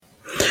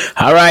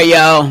All right,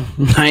 y'all.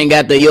 I ain't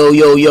got the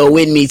yo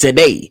with me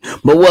today,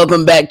 but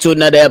welcome back to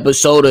another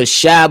episode of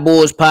Shy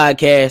Bulls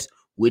Podcast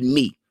with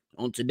me.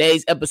 On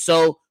today's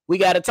episode, we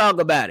got to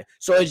talk about it.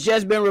 So it's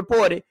just been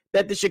reported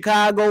that the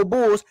Chicago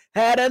Bulls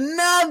had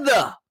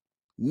another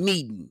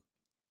meeting.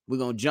 We're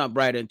going to jump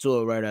right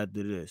into it right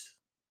after this.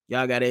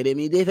 Y'all got it in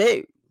me this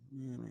hey.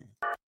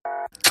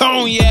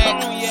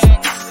 Cognac.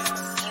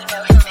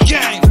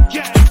 Gang.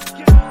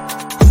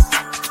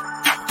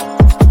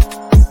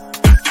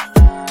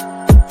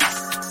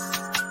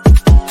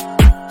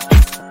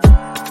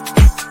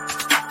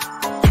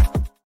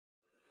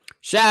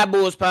 Shy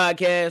Bulls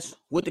Podcast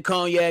with the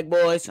Cognac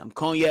Boys. I'm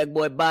Cognac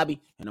Boy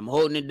Bobby, and I'm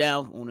holding it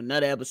down on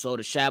another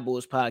episode of Shy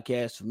Bulls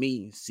Podcast for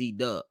me and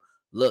C-Dub.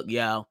 Look,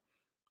 y'all.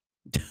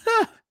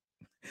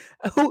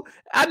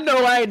 I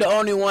know I ain't the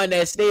only one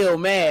that's still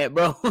mad,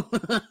 bro.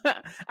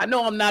 I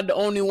know I'm not the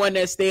only one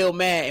that's still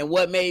mad. And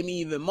what made me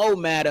even more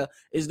madder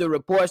is the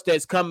reports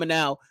that's coming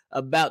out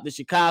about the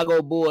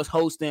Chicago Bulls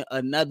hosting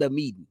another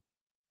meeting.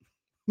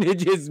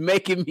 It's just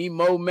making me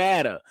more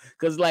madder.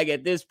 Because, like,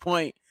 at this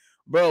point,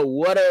 bro,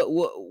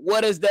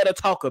 what is there to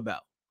talk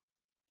about?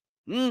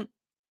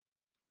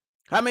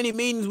 How many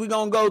meetings we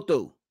gonna go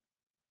through?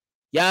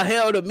 Y'all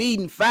held a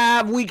meeting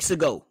 5 weeks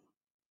ago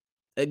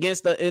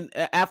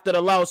after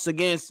the loss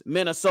against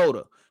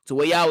Minnesota, to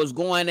where y'all was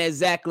going at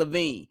Zach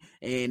LaVine,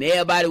 and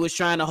everybody was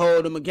trying to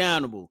hold him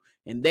accountable.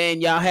 And then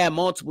y'all had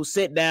multiple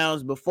sit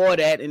downs before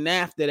that and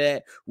after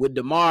that with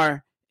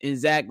DeMar and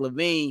Zach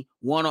LaVine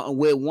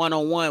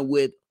one-on-one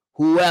with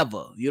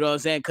whoever. You know what I'm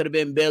saying? Could have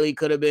been Billy,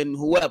 could have been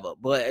whoever.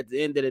 But at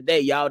the end of the day,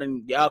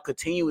 y'all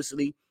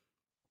continuously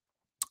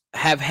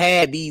have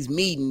had these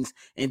meetings.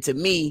 And to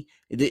me,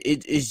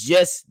 it's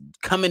just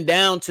coming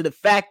down to the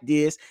fact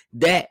is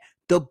that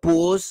the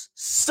Bulls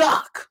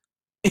suck.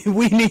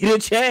 We need a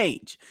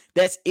change.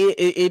 That's it.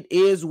 It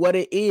is what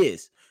it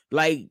is.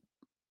 Like,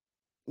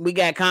 we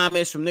got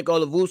comments from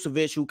Nikola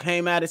Vucevic, who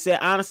came out and said,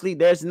 honestly,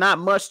 there's not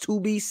much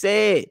to be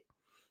said.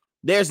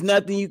 There's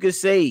nothing you can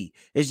say.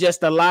 It's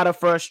just a lot of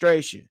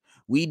frustration.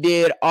 We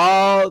did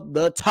all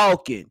the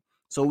talking,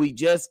 so we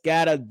just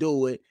got to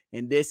do it,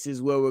 and this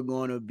is where we're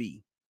going to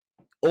be.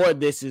 Or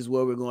this is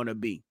where we're going to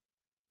be.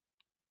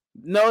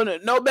 No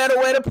better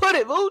way to put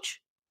it, Vooch.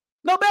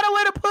 No better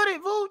way to put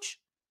it, Vooch.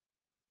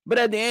 But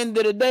at the end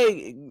of the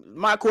day,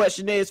 my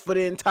question is for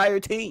the entire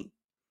team.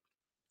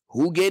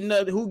 Who getting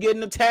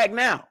attacked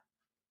now?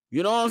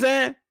 You know what I'm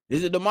saying?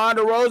 Is it DeMar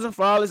DeRozan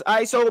for all his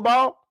ISO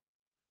ball?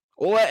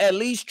 Or at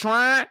least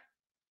trying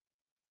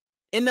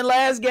in the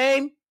last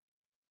game?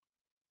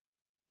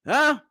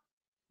 Huh?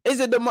 Is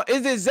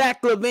it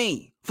Zach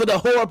LaVine for the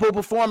horrible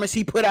performance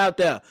he put out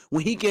there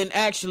when he can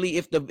actually,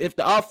 if the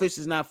offense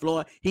is not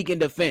flowing, he can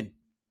defend?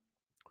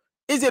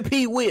 Is it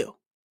Pete Will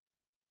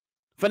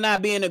for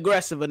not being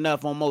aggressive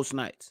enough on most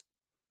nights?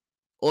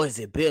 Or is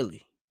it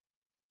Billy?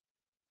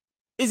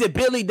 Is it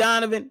Billy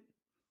Donovan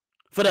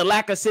for the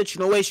lack of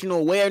situational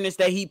awareness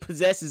that he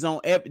possesses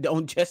on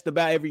just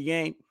about every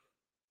game?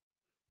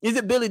 Is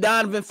it Billy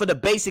Donovan for the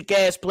basic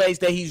ass plays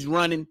that he's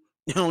running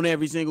on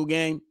every single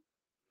game?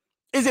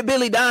 Is it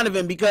Billy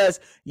Donovan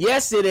because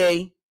last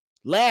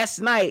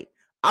night,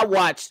 I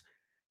watched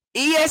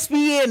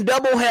ESPN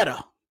doubleheader,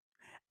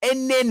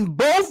 and then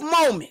both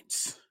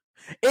moments,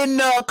 in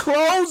the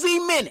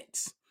closing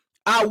minutes,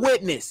 I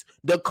witnessed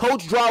the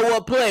coach draw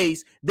up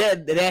plays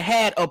that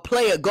had a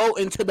player go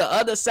into the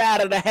other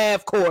side of the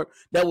half court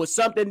that was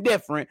something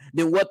different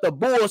than what the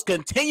Bulls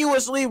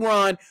continuously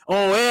run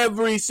on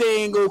every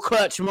single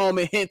clutch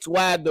moment, hence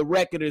why the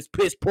record is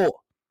piss poor.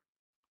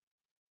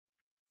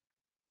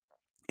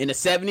 In the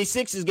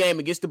 76ers game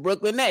against the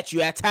Brooklyn Nets,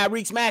 you had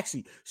Tyrese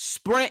Maxey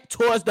sprint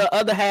towards the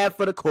other half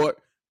of the court,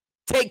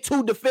 take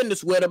two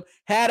defenders with him,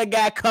 had a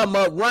guy come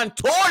up, run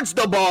towards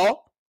the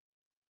ball,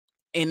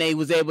 and they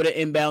was able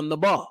to inbound the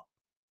ball.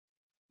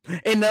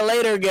 In the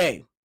later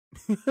game,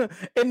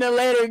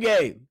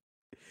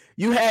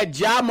 you had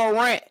Ja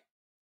Morant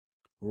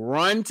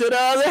run to the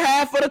other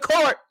half of the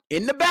court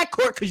in the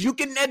backcourt because you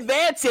can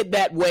advance it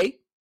that way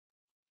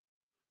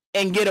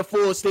and get a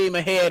full steam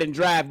ahead and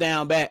drive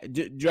down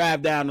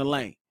the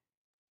lane.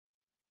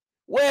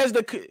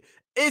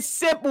 It's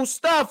simple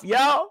stuff,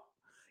 y'all.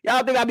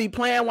 Y'all think I be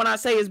playing when I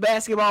say it's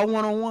basketball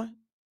one-on-one?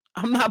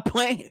 I'm not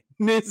playing.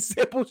 It's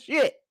simple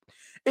shit.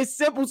 It's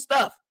simple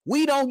stuff.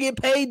 We don't get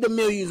paid the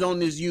millions on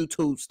this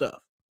YouTube stuff.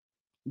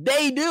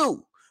 They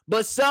do.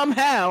 But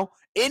somehow,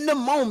 in the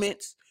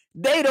moments,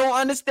 they don't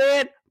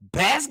understand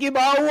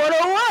basketball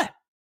 101.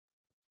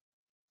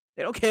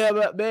 They don't care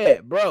about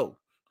that, bro.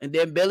 And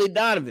then Billy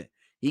Donovan,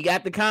 he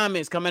got the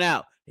comments coming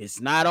out. It's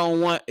not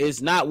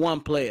one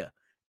player.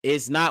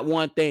 It's not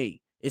one thing.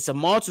 It's a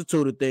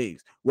multitude of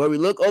things. Where we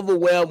look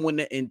overwhelmed when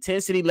the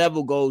intensity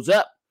level goes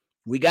up,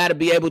 we got to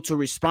be able to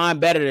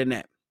respond better than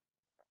that.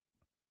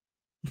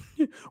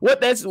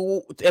 That's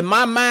in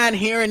my mind,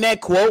 hearing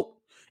that quote,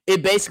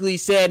 it basically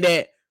said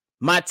that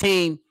my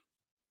team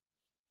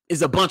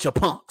is a bunch of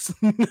punks.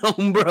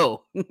 No,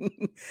 bro.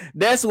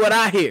 That's what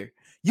I hear.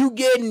 You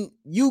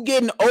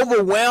getting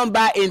overwhelmed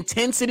by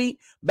intensity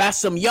by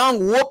some young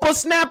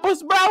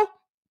whippersnappers, bro?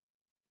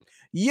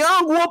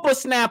 Young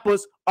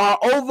whippersnappers are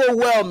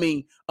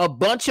overwhelming a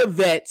bunch of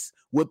vets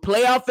with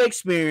playoff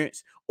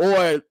experience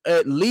or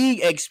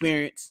league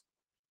experience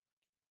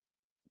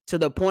to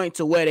the point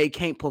to where they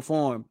can't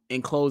perform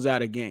and close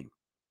out a game.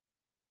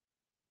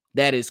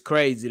 That is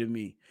crazy to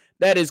me.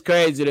 That is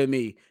crazy to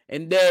me.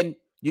 And then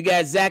you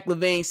got Zach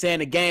LaVine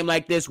saying a game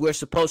like this, we're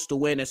supposed to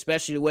win,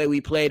 especially the way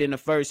we played in the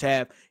first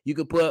half. You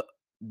could put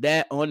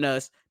that on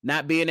us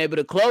not being able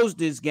to close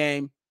this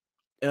game,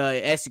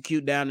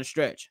 execute down the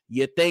stretch.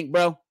 You think,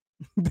 bro?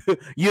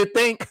 You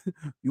think?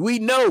 We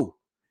know,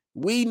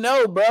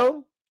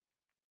 bro.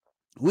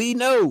 We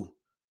know.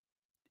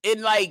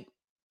 And like,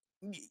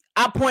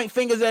 I point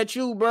fingers at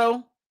you,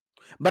 bro,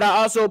 but I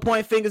also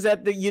point fingers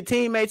at your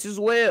teammates as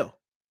well.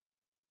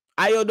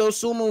 Ayo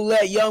Dosunmu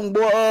let young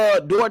boy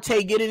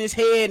Duarte get in his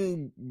head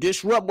and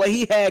disrupt what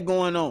he had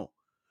going on.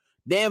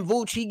 Then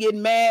Vooch, he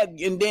getting mad,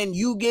 and then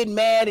you getting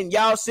mad, and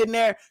y'all sitting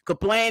there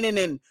complaining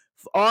and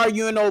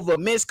arguing over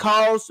missed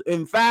calls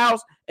and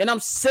fouls. And I'm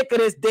sick of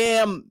this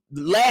damn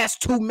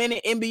last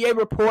 2-minute NBA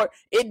report.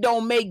 It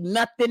don't make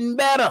nothing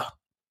better.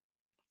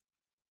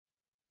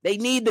 They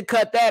need to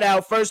cut that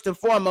out first and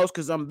foremost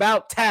because I'm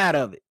about tired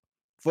of it.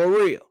 For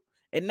real.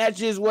 And that's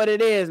just what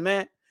it is,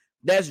 man.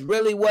 That's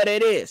really what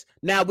it is.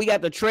 Now, we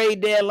got the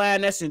trade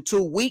deadline that's in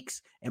 2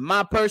 weeks. In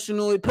my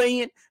personal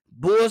opinion,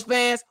 Bulls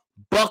fans,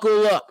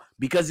 buckle up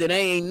because it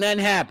ain't nothing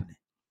happening.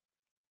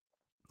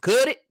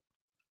 Could it?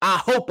 I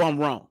hope I'm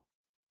wrong.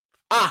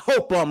 I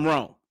hope I'm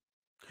wrong.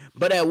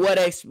 But at what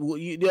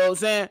you know what I'm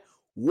saying?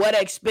 What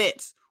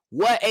expense?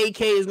 What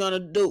AK is going to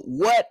do?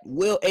 What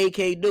will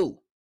AK do?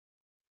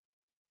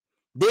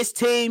 This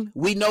team,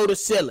 we know the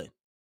ceiling.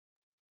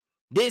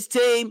 This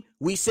team,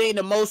 we seen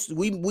the most,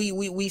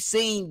 we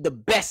seen the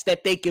best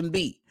that they can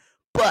be,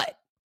 but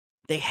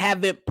they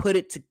haven't put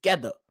it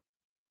together.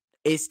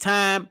 It's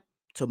time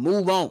to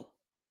move on.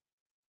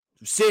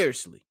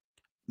 Seriously.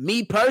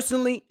 Me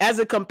personally, as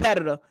a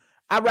competitor,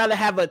 I'd rather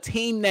have a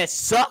team that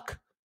suck,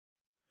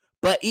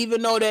 but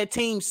even though that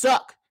team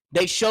suck,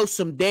 they show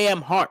some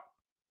damn heart.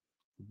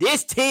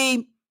 This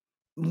team,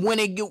 when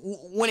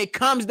it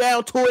comes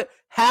down to it,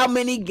 how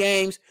many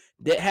games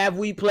that have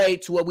we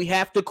played to where we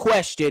have to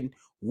question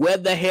where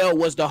the hell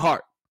was the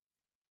heart?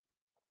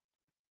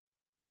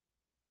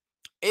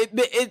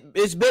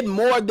 It's been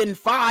more than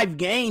 5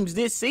 games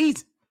this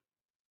season.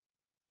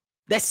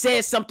 That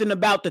says something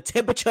about the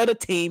temperature of the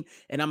team,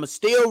 and I'm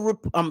still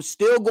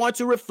going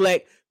to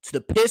reflect to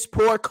the piss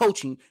poor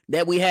coaching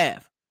that we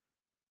have.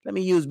 Let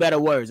me use better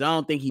words. I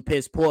don't think he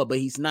piss poor, but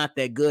he's not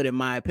that good in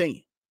my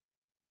opinion.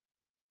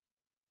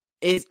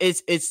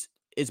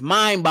 It's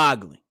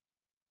mind-boggling.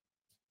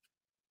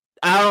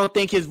 I don't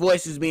think his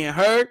voice is being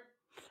heard.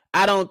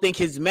 I don't think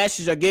his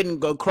message are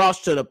getting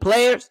across to the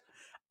players.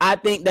 I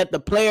think that the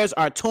players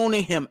are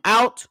tuning him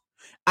out.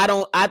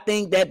 I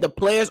think that the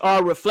players are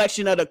a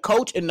reflection of the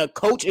coach, and the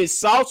coach is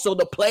soft, so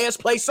the players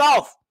play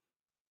soft.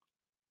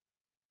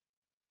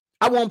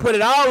 I won't put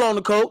it all on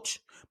the coach,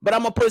 but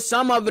I'm going to put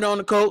some of it on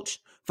the coach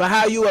for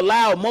how you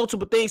allow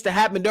multiple things to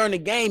happen during the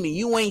game, and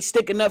you ain't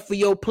sticking up for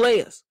your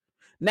players.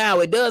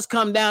 Now, it does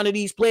come down to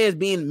these players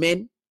being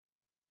men,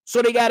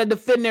 so they got to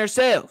defend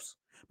themselves.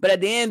 But at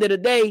the end of the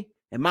day,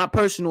 in my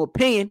personal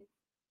opinion,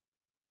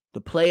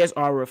 the players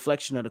are a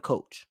reflection of the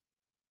coach.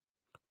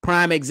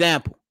 Prime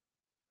example.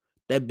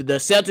 The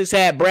Celtics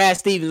had Brad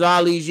Stevens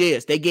all these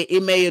years. They get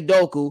Ime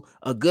Udoka,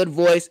 a good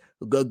voice,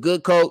 a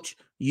good coach,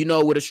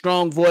 with a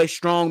strong voice,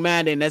 strong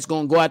mind, and that's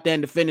going to go out there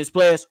and defend his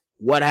players.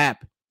 What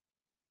happened?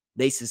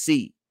 They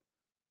succeed.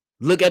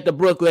 Look at the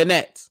Brooklyn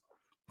Nets.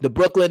 The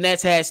Brooklyn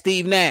Nets had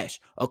Steve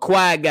Nash, a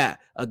quiet guy,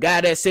 a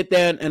guy that sit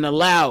there and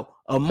allow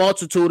a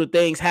multitude of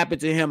things happen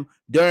to him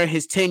during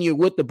his tenure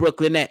with the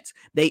Brooklyn Nets.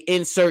 They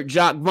insert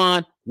Jacques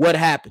Vaughn. What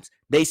happens?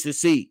 They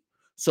succeed.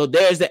 So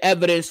there's the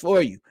evidence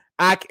for you.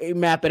 I can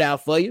map it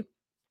out for you,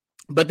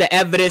 but the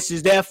evidence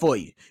is there for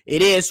you.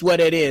 It is what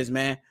it is,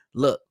 man.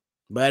 Look,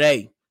 but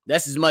hey,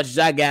 that's as much as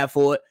I got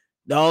for it.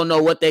 Don't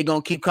know what they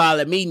going to keep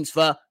calling meetings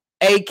for.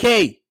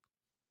 AK.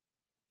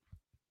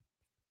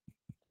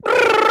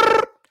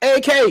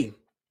 AK,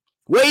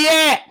 where you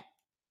at?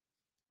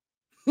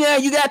 Yeah,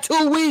 you got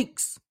 2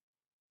 weeks.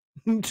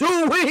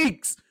 2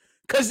 weeks.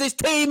 Because this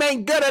team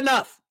ain't good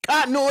enough.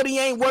 Continuity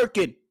ain't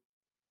working.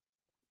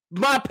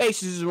 My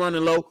patience is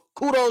running low.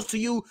 Kudos to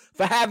you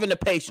for having the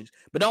patience.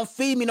 But don't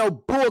feed me no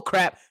bull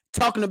crap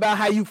talking about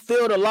how you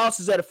feel the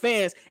losses of the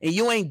fans and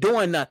you ain't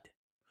doing nothing.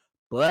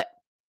 But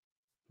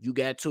you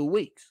got 2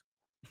 weeks.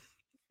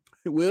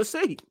 We'll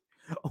see.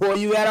 Or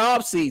you got an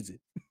off season.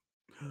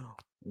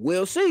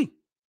 We'll see.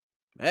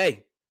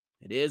 Hey,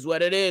 it is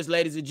what it is,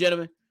 ladies and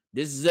gentlemen.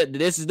 This is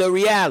the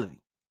reality.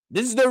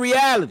 This is the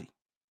reality.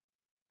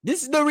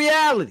 This is the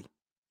reality.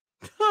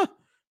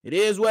 It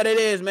is what it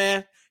is,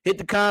 man. Hit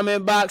the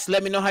comment box.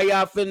 Let me know how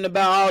y'all feeling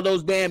about all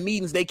those damn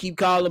meetings they keep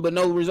calling, but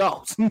no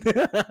results.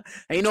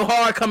 Ain't no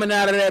hard coming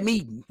out of that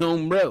meeting,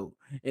 bro.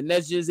 And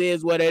that just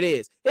is what it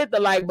is. Hit the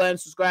like button,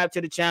 subscribe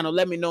to the channel.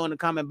 Let me know in the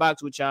comment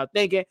box what y'all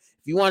thinking.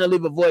 If you want to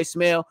leave a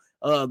voicemail,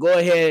 go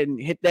ahead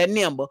and hit that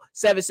number,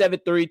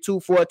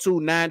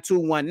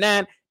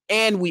 773-242-9219.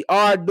 And we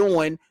are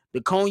doing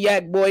the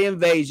Cognac Boy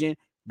Invasion,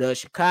 the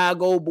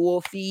Chicago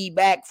Bull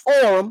Feedback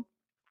Forum.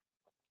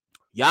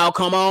 Y'all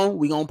come on.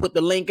 We're going to put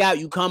the link out.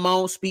 You come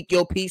on, speak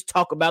your piece,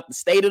 talk about the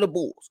state of the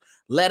Bulls.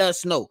 Let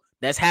us know.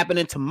 That's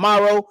happening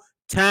tomorrow.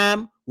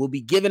 Time will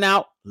be given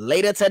out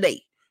later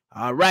today.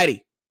 All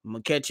righty. I'm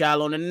going to catch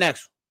y'all on the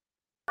next one.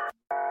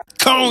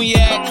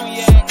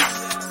 Cognac.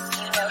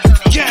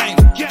 Gang.